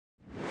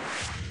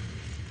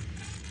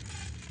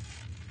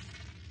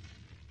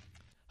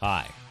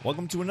Hi,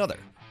 welcome to another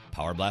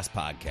Power Blast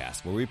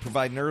podcast where we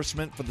provide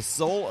nourishment for the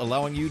soul,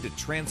 allowing you to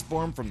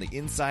transform from the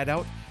inside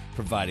out,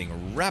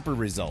 providing rapid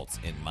results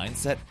in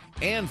mindset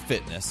and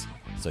fitness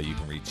so you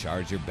can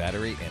recharge your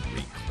battery and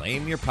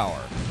reclaim your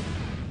power.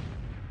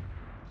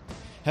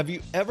 Have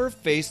you ever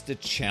faced a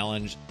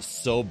challenge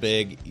so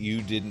big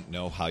you didn't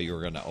know how you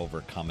were going to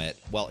overcome it?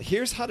 Well,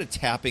 here's how to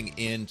tapping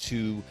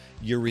into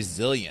your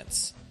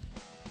resilience.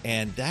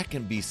 And that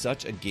can be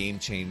such a game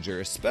changer,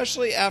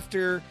 especially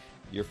after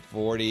you're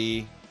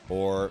 40,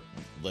 or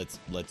let's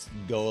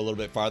go a little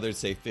bit farther,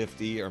 say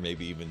 50 or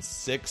maybe even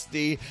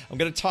 60. I'm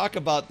going to talk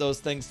about those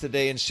things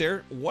today and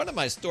share one of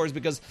my stories,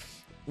 because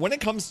when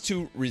it comes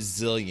to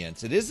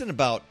resilience, it isn't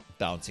about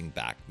bouncing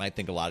back. I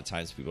think a lot of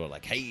times people are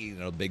like, hey,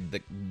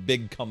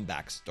 big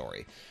comeback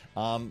story.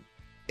 And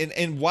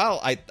while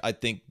I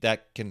think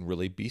that can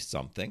really be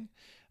something,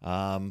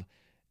 I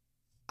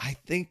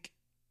think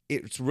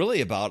it's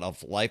really about a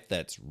life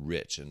that's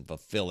rich and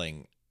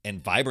fulfilling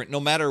and vibrant, no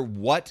matter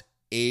what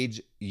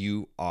age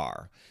you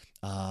are.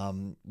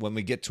 When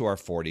we get to our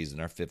 40s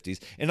and our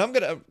 50s, and I'm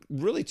going to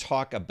really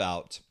talk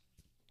about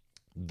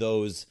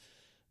those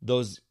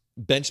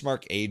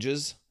benchmark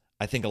ages.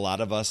 I think a lot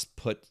of us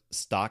put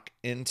stock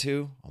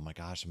into, oh my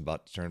gosh, I'm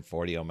about to turn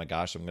 40. Oh my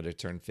gosh, I'm going to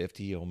turn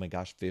 50. Oh my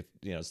gosh,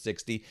 50,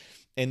 60.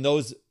 And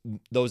those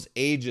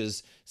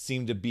ages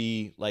seem to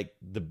be like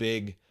the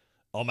big,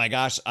 oh my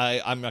gosh,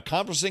 I'm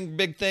accomplishing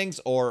big things,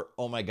 or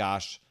oh my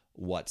gosh,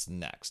 what's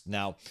next?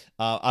 Now,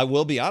 I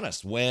will be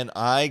honest, when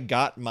I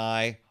got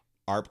my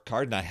ARP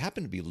card, and I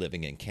happened to be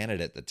living in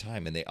Canada at the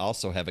time, and they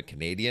also have a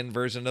Canadian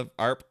version of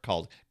ARP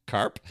called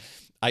CARP.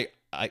 I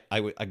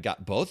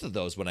got both of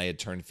those when I had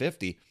turned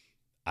 50.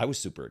 I was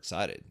super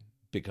excited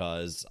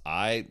because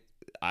I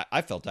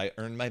felt I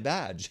earned my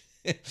badge.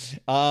 But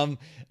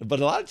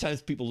a lot of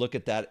times people look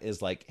at that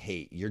as like,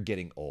 hey, you're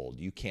getting old.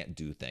 You can't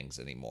do things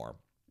anymore.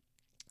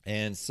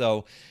 And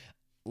so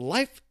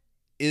life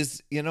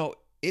is,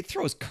 it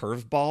throws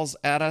curveballs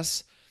at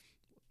us,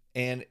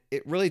 and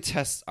it really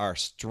tests our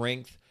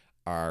strength,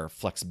 our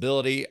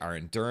flexibility, our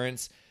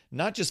endurance,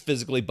 not just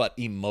physically, but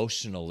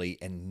emotionally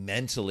and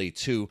mentally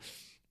too.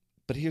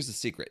 But here's the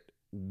secret.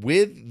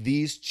 With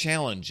these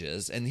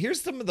challenges, and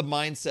here's some of the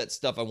mindset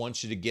stuff I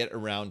want you to get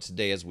around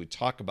today as we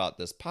talk about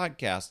this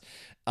podcast,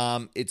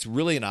 it's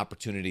really an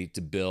opportunity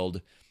to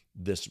build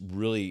this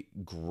really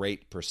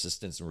great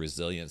persistence and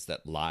resilience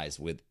that lies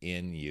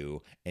within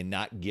you, and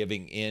not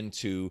giving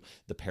into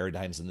the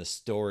paradigms and the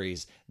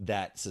stories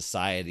that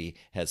society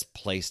has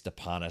placed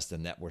upon us,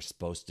 and that we're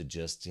supposed to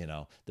just,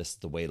 this is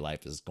the way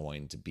life is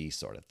going to be,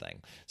 sort of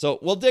thing. So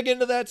we'll dig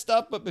into that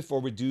stuff. But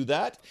before we do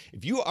that,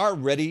 if you are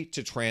ready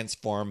to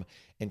transform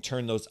and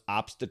turn those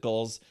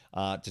obstacles,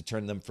 to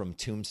turn them from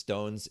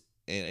tombstones,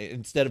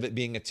 instead of it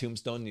being a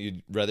tombstone,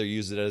 you'd rather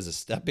use it as a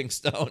stepping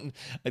stone.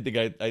 I think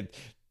I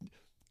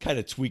kind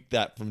of tweak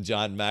that from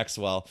John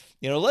Maxwell.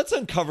 Let's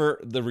uncover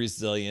the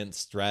resilience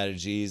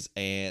strategies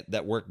and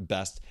that work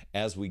best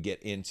as we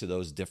get into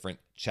those different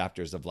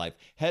chapters of life.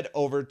 Head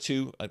over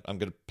to, I'm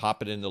going to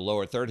pop it in the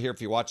lower third here if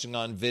you're watching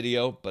on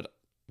video, but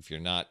if you're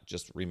not,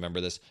 just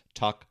remember this,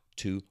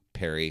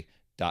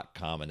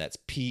 talktoperry.com, and that's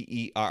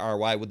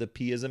P-E-R-R-Y with a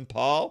P as in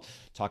Paul.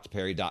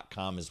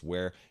 Talktoperry.com is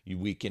where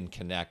we can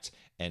connect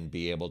and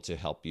be able to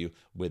help you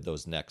with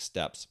those next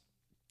steps.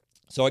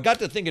 So I got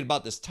to thinking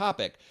about this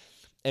topic,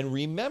 and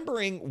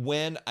remembering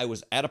when I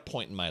was at a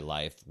point in my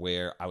life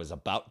where I was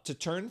about to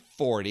turn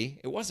 40.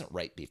 It wasn't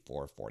right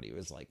before 40. It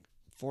was like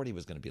 40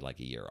 was going to be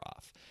like a year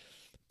off.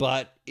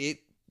 But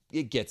it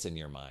gets in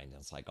your mind.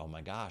 It's like, oh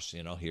my gosh,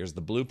 here's the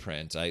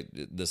blueprint.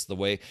 This is the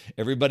way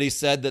everybody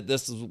said that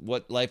this is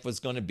what life was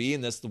going to be,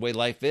 and this is the way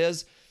life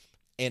is.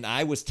 And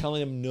I was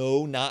telling them,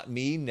 no, not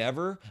me,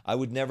 never. I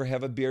would never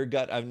have a beer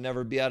gut. I'd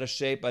never be out of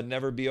shape. I'd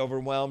never be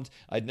overwhelmed.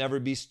 I'd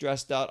never be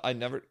stressed out.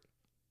 And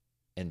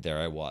there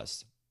I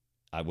was.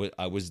 I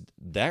was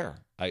there.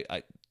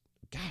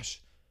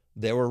 Gosh,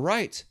 they were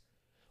right.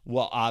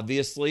 Well,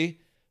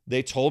 obviously,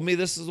 they told me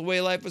this is the way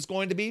life was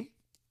going to be.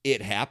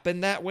 It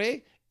happened that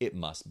way. It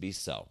must be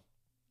so.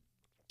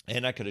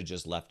 And I could have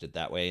just left it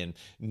that way and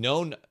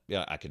known,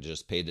 I could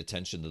just paid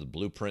attention to the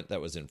blueprint that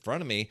was in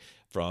front of me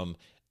from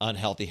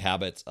unhealthy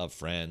habits of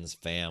friends,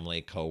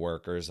 family,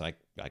 coworkers. I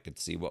could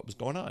see what was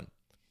going on.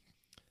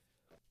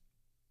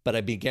 But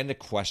I began to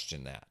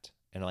question that.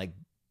 And I'm like,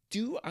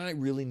 do I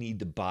really need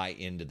to buy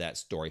into that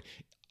story?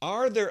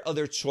 Are there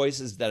other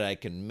choices that I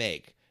can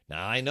make?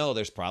 Now, I know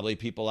there's probably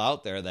people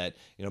out there that,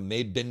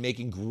 been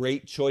making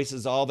great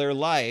choices all their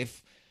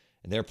life,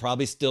 and they're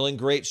probably still in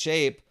great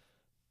shape,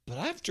 but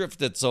I've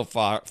drifted so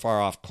far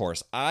off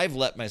course. I've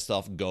let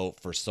myself go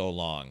for so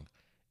long.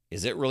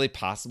 Is it really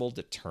possible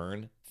to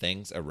turn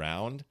things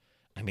around?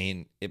 I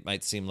mean, it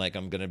might seem like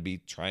I'm going to be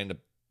trying to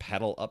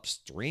paddle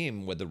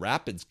upstream with the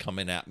rapids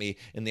coming at me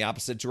in the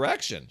opposite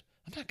direction.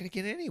 I'm not going to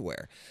get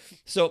anywhere.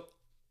 So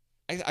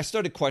I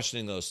started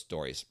questioning those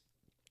stories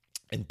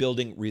and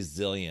building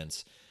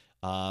resilience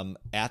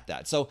at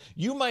that. So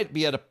you might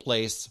be at a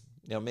place,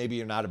 maybe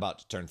you're not about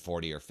to turn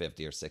 40 or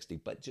 50 or 60,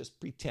 but just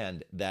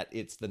pretend that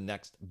it's the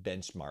next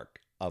benchmark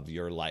of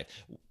your life.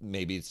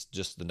 Maybe it's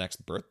just the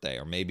next birthday,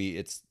 or maybe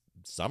it's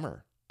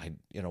summer.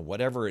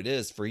 Whatever it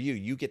is for you,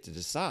 you get to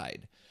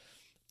decide.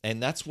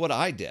 And that's what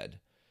I did.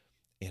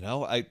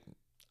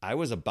 I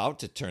was about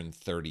to turn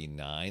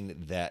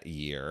 39 that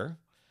year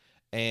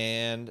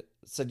and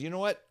said, you know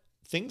what?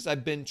 Things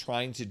I've been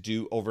trying to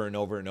do over and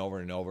over and over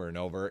and over and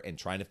over and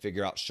trying to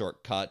figure out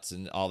shortcuts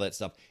and all that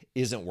stuff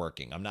isn't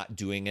working. I'm not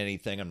doing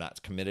anything. I'm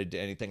not committed to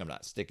anything. I'm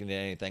not sticking to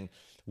anything.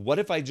 What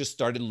if I just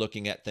started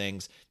looking at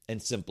things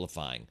and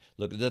simplifying?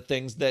 Look at the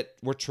things that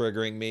were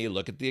triggering me.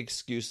 Look at the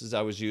excuses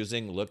I was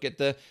using. Look at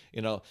the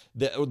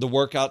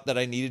workout that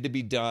I needed to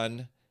be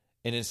done.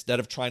 And instead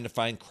of trying to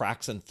find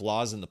cracks and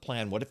flaws in the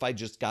plan, what if I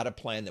just got a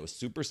plan that was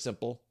super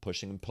simple,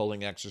 pushing and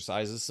pulling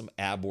exercises, some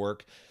ab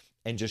work,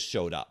 and just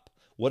showed up?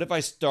 What if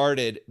I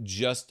started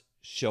just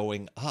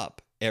showing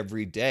up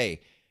every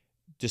day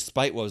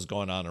despite what was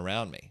going on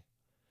around me?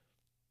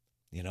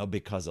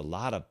 Because a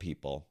lot of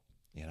people,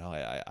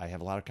 I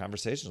have a lot of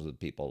conversations with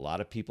people. A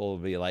lot of people will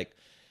be like,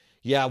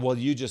 yeah, well,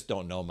 you just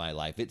don't know my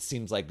life. It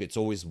seems like it's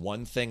always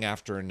one thing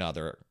after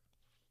another.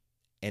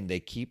 And they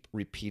keep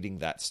repeating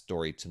that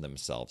story to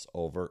themselves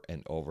over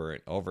and over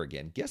and over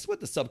again. Guess what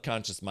the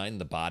subconscious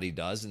mind, the body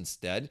does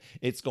instead?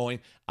 It's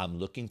going, I'm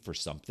looking for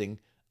something.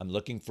 I'm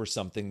looking for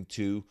something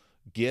to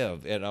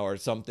give, or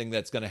something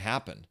that's going to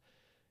happen.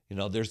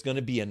 There's going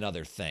to be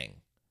another thing.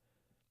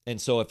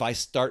 And so if I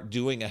start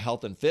doing a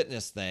health and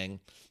fitness thing,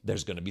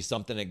 there's going to be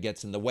something that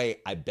gets in the way.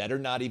 I better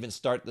not even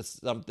start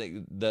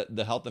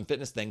the health and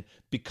fitness thing,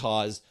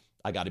 because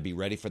I got to be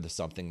ready for the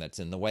something that's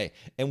in the way.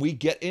 And we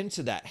get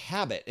into that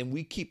habit and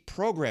we keep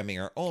programming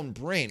our own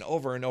brain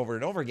over and over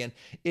and over again.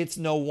 It's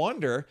no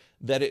wonder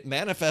that it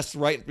manifests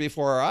right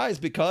before our eyes,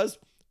 because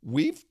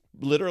we've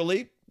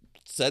literally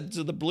said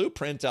to the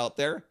blueprint out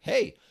there,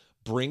 hey,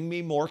 bring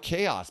me more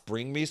chaos,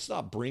 bring me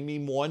stuff, bring me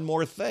one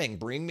more thing,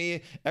 bring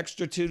me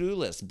extra to-do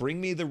lists, bring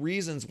me the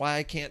reasons why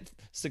I can't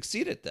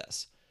succeed at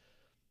this.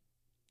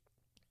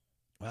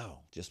 Wow,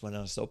 just went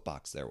on a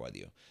soapbox there with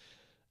you.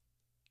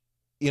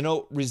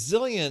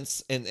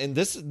 Resilience, and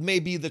this may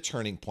be the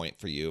turning point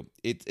for you.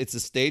 It's a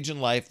stage in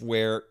life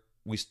where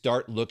we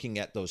start looking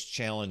at those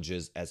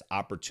challenges as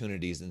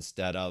opportunities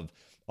instead of,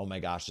 oh my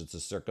gosh, it's a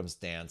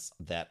circumstance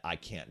that I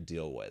can't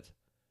deal with.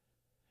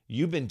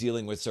 You've been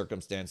dealing with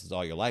circumstances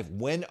all your life.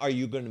 When are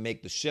you going to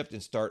make the shift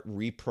and start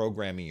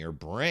reprogramming your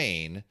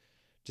brain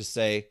to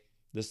say,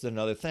 this is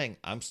another thing.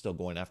 I'm still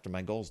going after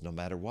my goals no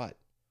matter what.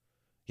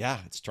 Yeah,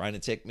 it's trying to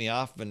take me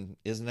off, and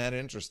isn't that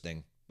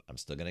interesting? I'm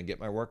still going to get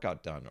my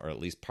workout done, or at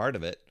least part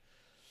of it.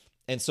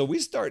 And so we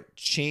start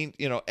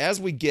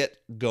as we get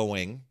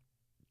going,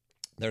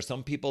 there's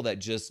some people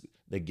that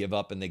they give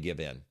up and they give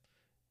in.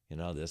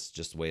 This is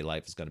just the way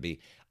life is going to be.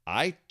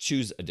 I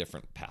choose a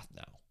different path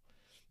now.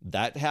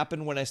 That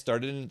happened when I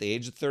started at the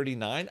age of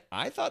 39.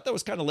 I thought that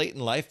was kind of late in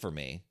life for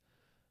me.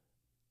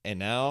 And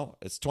now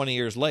it's 20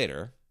 years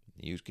later.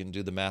 You can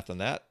do the math on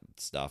that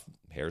stuff.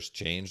 Hair's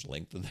changed,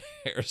 length of the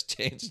hair's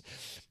changed.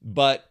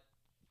 But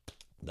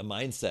the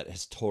mindset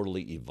has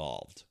totally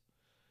evolved.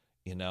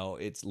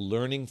 It's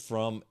learning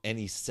from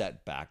any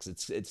setbacks.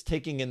 It's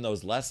taking in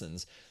those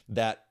lessons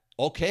that,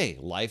 okay,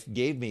 life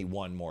gave me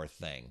one more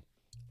thing.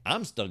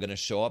 I'm still going to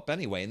show up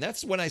anyway. And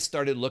that's when I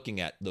started looking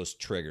at those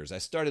triggers. I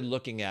started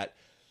looking at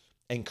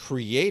and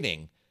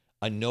creating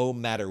a no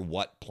matter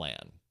what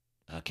plan.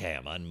 Okay,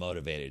 I'm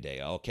unmotivated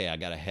today. Okay, I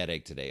got a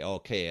headache today.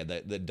 Okay,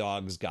 the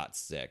dogs got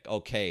sick.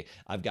 Okay,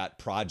 I've got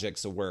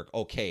projects of work.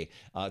 Okay,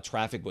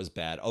 traffic was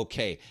bad.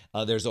 Okay,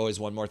 there's always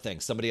one more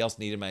thing. Somebody else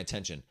needed my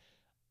attention.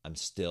 I'm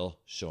still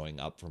showing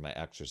up for my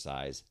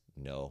exercise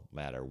no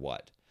matter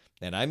what.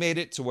 And I made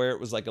it to where it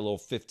was like a little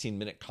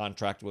 15-minute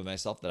contract with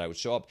myself that I would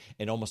show up.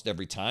 And almost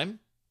every time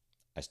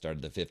I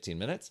started the 15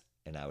 minutes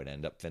and I would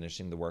end up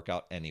finishing the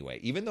workout anyway.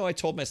 Even though I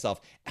told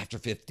myself after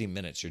 15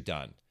 minutes, you're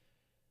done.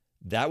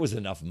 That was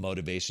enough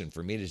motivation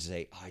for me to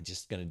say,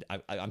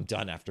 I'm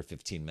done after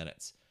 15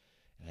 minutes.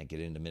 And I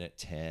get into minute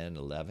 10,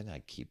 11,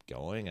 I keep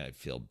going, I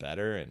feel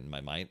better, and my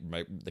mind,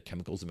 the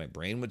chemicals in my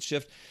brain would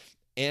shift.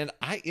 And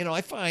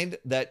I find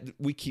that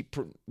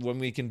when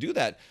we can do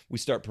that, we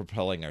start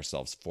propelling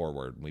ourselves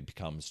forward, and we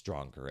become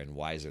stronger and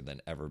wiser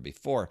than ever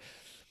before.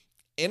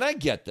 And I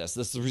get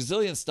this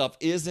resilience stuff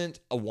isn't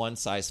a one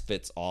size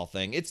fits all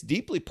thing. It's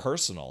deeply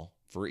personal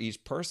for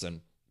each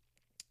person.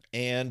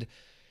 And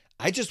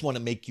I just want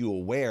to make you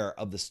aware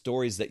of the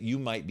stories that you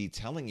might be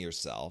telling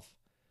yourself.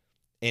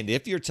 And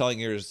if you're telling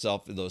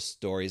yourself those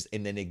stories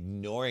and then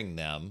ignoring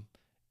them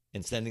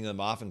and sending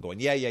them off and going,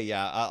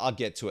 yeah, I'll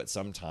get to it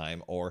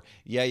sometime. Or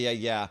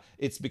yeah,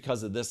 it's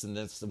because of this and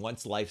this.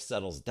 Once life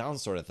settles down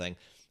sort of thing.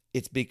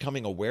 It's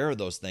becoming aware of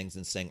those things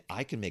and saying,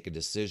 I can make a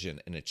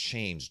decision and a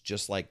change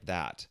just like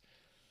that.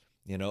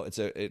 It's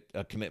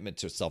a commitment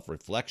to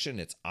self-reflection.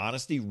 It's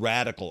honesty,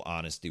 radical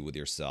honesty with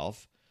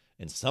yourself.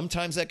 And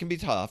sometimes that can be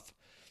tough.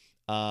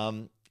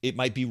 It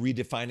might be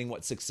redefining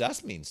what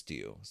success means to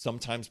you.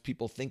 Sometimes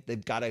people think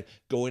they've got to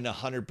go in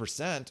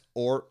 100%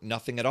 or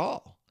nothing at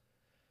all.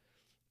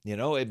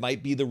 It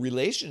might be the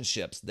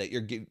relationships that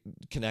you're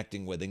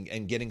connecting with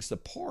and getting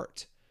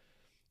support.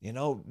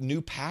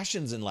 new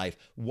passions in life.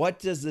 What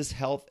does this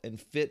health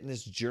and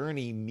fitness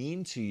journey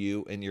mean to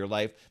you in your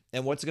life,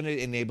 and what's going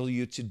to enable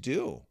you to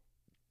do?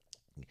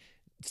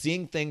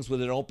 Seeing things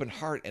with an open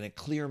heart and a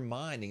clear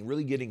mind and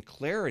really getting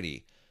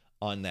clarity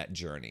on that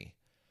journey.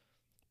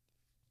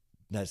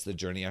 That's the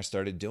journey I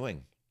started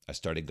doing. I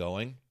started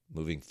going,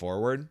 moving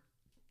forward.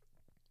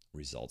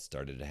 Results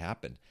started to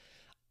happen.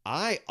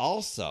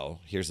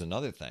 Here's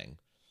another thing.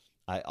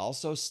 I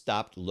also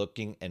stopped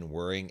looking and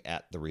worrying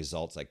at the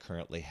results I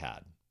currently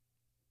had.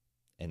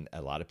 And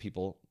a lot of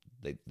people,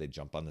 they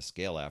jump on the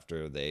scale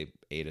after they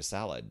ate a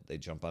salad. They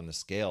jump on the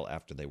scale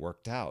after they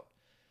worked out.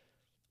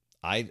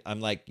 I'm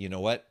like, you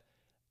know what?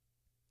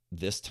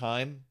 This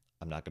time,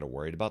 I'm not going to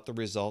worry about the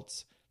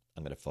results.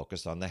 I'm going to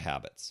focus on the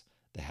habits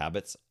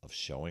of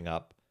showing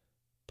up,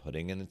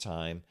 putting in the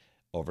time,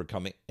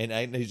 overcoming. And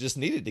I just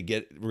needed to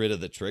get rid of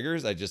the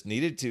triggers. I just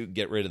needed to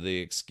get rid of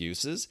the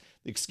excuses.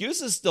 The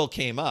excuses still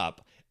came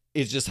up.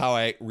 It's just how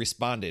I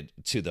responded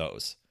to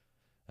those.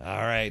 All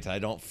right, I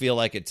don't feel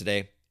like it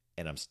today,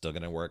 and I'm still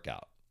going to work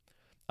out.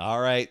 All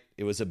right,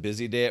 it was a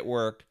busy day at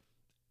work,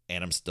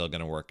 and I'm still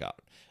going to work out.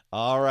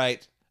 All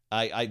right,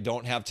 I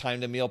don't have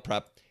time to meal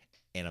prep,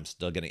 and I'm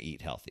still going to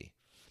eat healthy.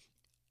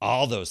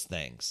 All those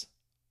things.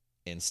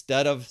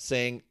 Instead of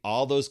saying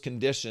all those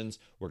conditions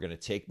were going to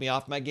take me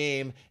off my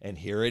game, and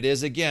here it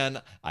is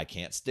again, I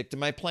can't stick to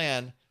my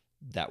plan,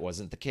 that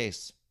wasn't the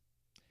case.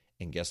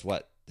 And guess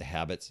what? The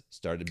habits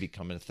started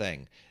becoming a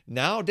thing.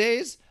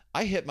 Nowadays,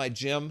 I hit my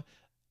gym.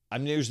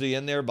 I'm usually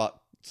in there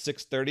about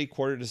 6:30,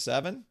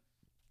 6:45.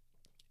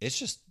 It's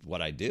just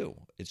what I do.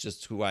 It's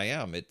just who I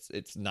am.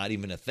 It's not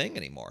even a thing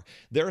anymore.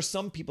 There are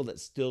some people that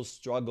still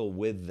struggle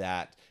with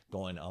that,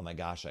 going, oh my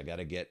gosh, I got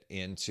to get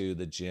into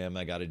the gym.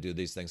 I got to do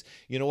these things.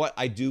 You know what?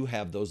 I do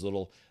have those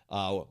little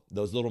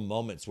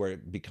moments where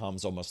it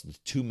becomes almost the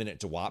 2-minute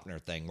to Wapner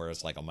thing, where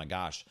it's like, oh my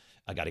gosh,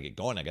 I got to get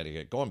going. I got to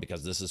get going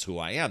because this is who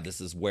I am. This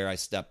is where I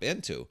step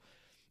into.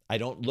 I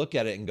don't look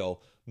at it and go,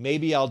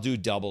 maybe I'll do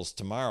doubles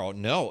tomorrow.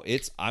 No,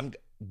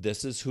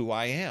 this is who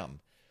I am.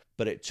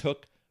 But it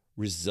took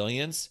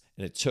resilience,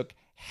 and it took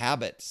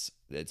habits,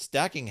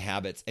 stacking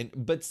habits,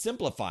 but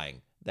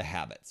simplifying the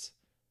habits.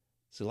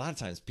 So a lot of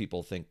times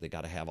people think they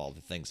got to have all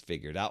the things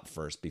figured out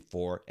first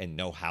and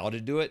know how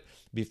to do it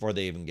before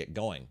they even get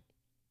going.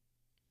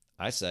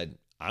 I said,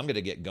 I'm going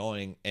to get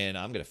going, and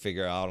I'm going to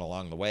figure out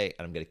along the way,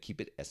 and I'm going to keep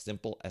it as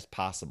simple as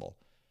possible.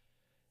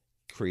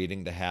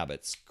 Creating the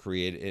habits,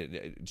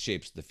 it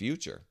shapes the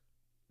future.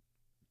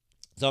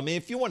 So,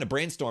 if you want to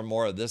brainstorm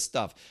more of this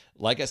stuff,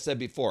 like I said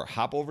before,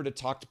 hop over to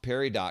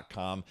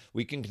talktoperry.com.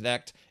 We can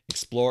connect,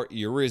 explore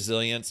your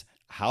resilience,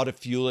 how to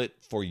fuel it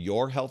for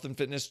your health and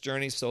fitness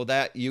journey so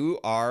that you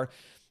are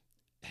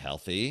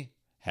healthy,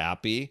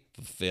 happy,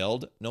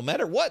 fulfilled, no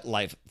matter what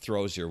life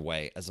throws your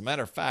way. As a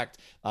matter of fact,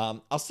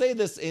 I'll say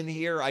this in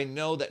here. I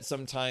know that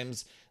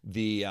sometimes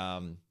the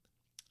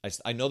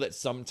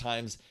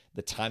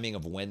timing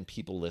of when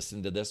people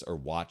listen to this or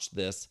watch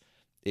this,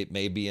 it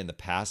may be in the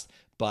past,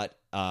 but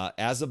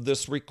as of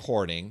this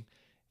recording,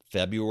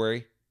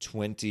 February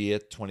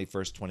 20th,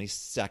 21st,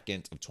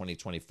 22nd of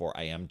 2024,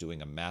 I am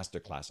doing a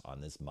masterclass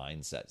on this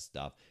mindset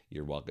stuff.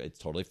 You're welcome. It's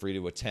totally free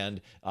to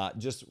attend.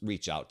 Just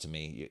reach out to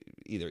me,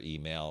 either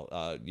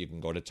email. You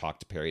can go to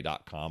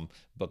talktoperry.com,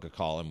 book a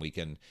call, and we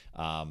can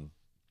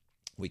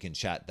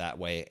chat that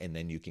way, and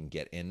then you can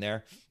get in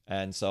there.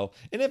 And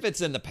if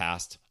it's in the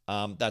past,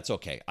 that's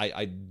okay.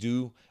 I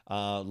do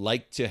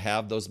like to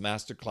have those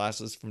master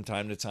classes from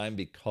time to time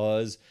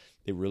because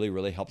it really,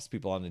 really helps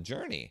people on the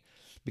journey.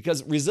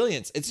 Because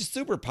resilience, it's a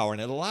superpower,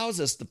 and it allows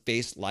us to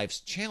face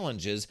life's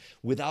challenges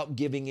without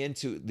giving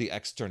into the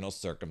external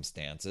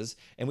circumstances.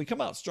 And we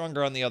come out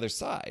stronger on the other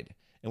side.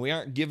 And we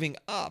aren't giving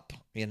up,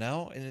 and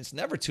it's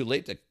never too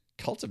late to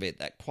cultivate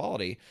that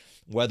quality,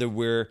 whether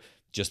we're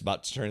just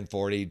about to turn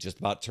 40, just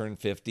about to turn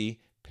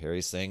 50.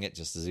 Perry's saying it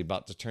just as he's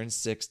about to turn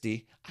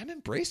 60. I'm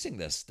embracing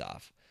this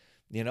stuff,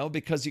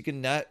 because you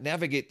can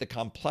navigate the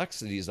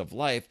complexities of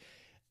life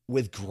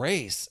with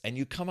grace, and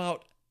you come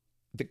out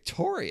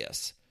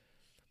victorious.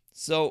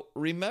 So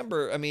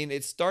remember,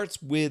 it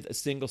starts with a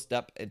single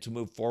step to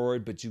move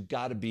forward, but you've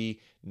got to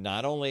be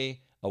not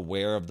only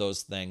aware of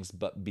those things,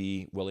 but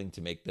be willing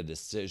to make the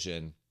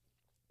decision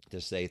to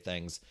say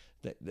things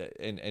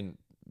and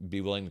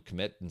be willing to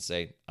commit and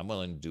say, I'm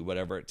willing to do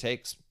whatever it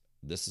takes.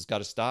 This has got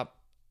to stop.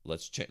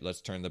 Let's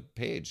turn the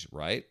page,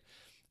 right?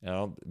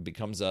 It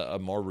becomes a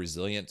more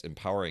resilient,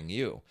 empowering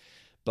you.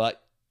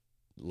 But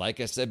like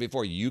I said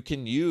before, you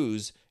can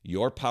use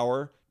your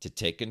power to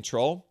take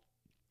control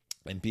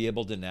and be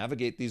able to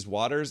navigate these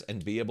waters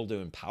and be able to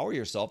empower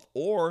yourself,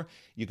 or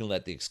you can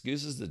let the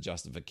excuses, the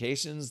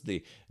justifications,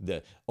 the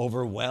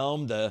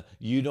overwhelm, the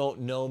you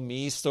don't know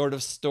me sort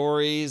of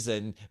stories,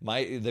 and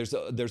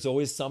there's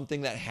always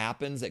something that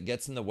happens that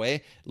gets in the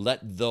way.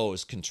 Let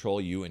those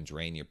control you and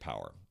drain your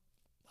power.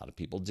 A lot of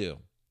people do.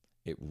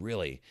 It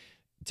really,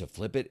 to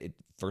flip it,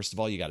 first of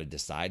all, you got to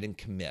decide and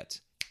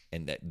commit,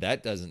 and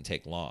that doesn't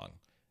take long.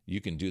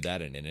 You can do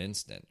that in an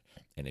instant.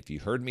 And if you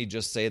heard me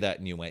just say that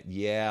and you went,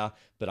 yeah,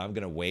 but I'm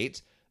going to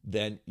wait,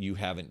 then you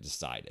haven't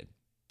decided.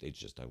 It's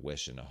just a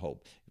wish and a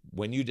hope.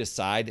 When you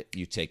decide,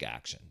 you take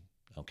action.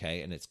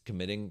 Okay. And it's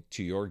committing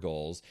to your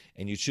goals,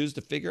 and you choose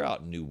to figure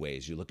out new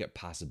ways. You look at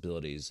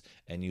possibilities,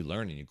 and you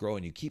learn and you grow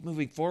and you keep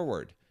moving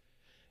forward.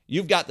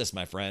 You've got this,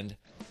 my friend.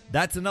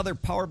 That's another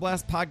Power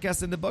Blast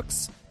podcast in the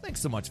books. Thanks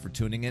so much for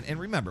tuning in. And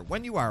remember,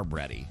 when you are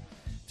ready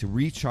to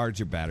recharge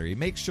your battery,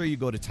 make sure you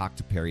go to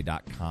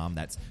talktoperry.com.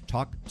 That's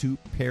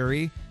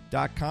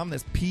talktoperry.com.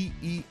 That's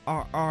Perry.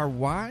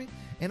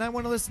 And I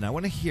want to listen. I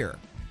want to hear,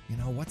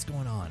 what's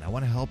going on. I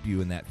want to help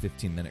you in that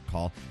 15-minute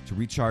call to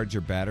recharge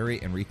your battery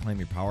and reclaim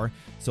your power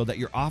so that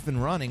you're off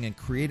and running and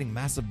creating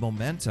massive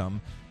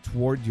momentum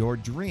toward your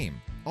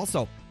dream.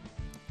 Also,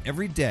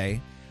 every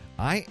day,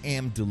 I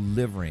am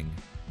delivering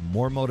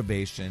more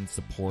motivation,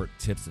 support,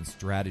 tips, and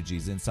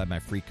strategies inside my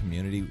free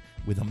community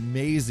with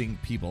amazing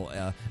people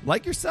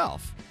like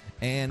yourself.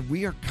 And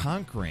we are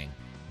conquering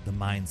the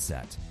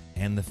mindset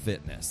and the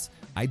fitness.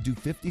 I do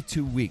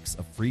 52 weeks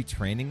of free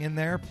training in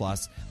there.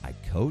 Plus, I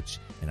coach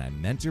and I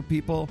mentor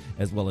people,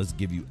 as well as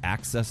give you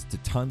access to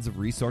tons of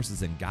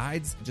resources and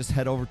guides. Just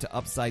head over to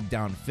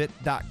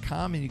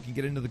UpsideDownFit.com and you can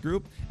get into the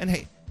group. And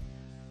hey,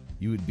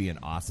 you would be an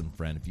awesome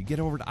friend if you get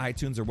over to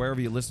iTunes or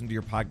wherever you listen to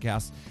your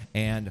podcast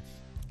and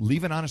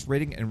leave an honest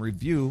rating and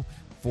review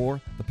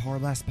for the Power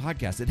Blast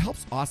podcast. It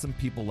helps awesome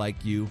people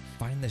like you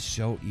find this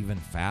show even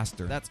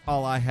faster. That's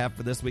all I have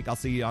for this week. I'll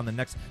see you on the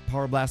next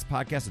Power Blast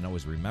podcast. And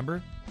always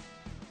remember,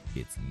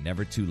 it's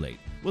never too late.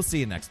 We'll see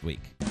you next week.